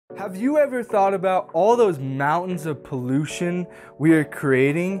Have you ever thought about all those mountains of pollution we are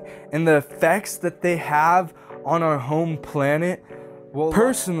creating and the effects that they have on our home planet? Well,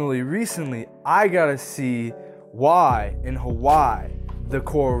 personally, recently, I got to see why in Hawaii the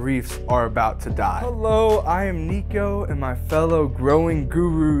coral reefs are about to die. Hello, I am Nico, and my fellow Growing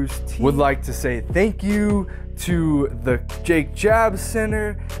Gurus team would like to say thank you to the Jake Jabs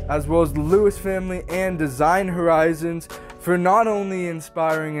Center, as well as the Lewis family and Design Horizons for not only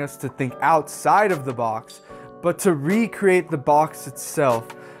inspiring us to think outside of the box, but to recreate the box itself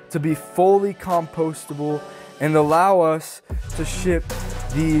to be fully compostable and allow us to ship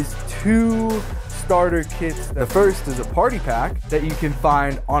these 2 starter kits. The first is a party pack that you can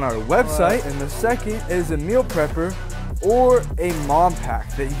find on our website, and the second is a meal prepper or a mom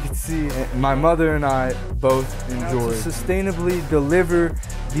pack that you can see my mother and I both enjoy. To sustainably deliver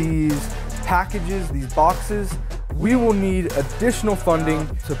these packages, these boxes, we will need additional funding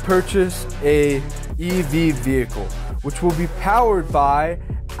to purchase a EV vehicle, which will be powered by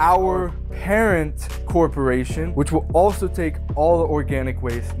our parent corporation, which will also take all the organic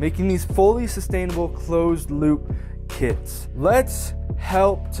waste, making these fully sustainable closed loop kits. Let's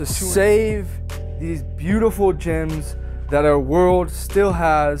help to save these beautiful gems that our world still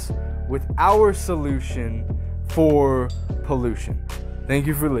has with our solution for pollution. Thank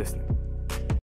you for listening.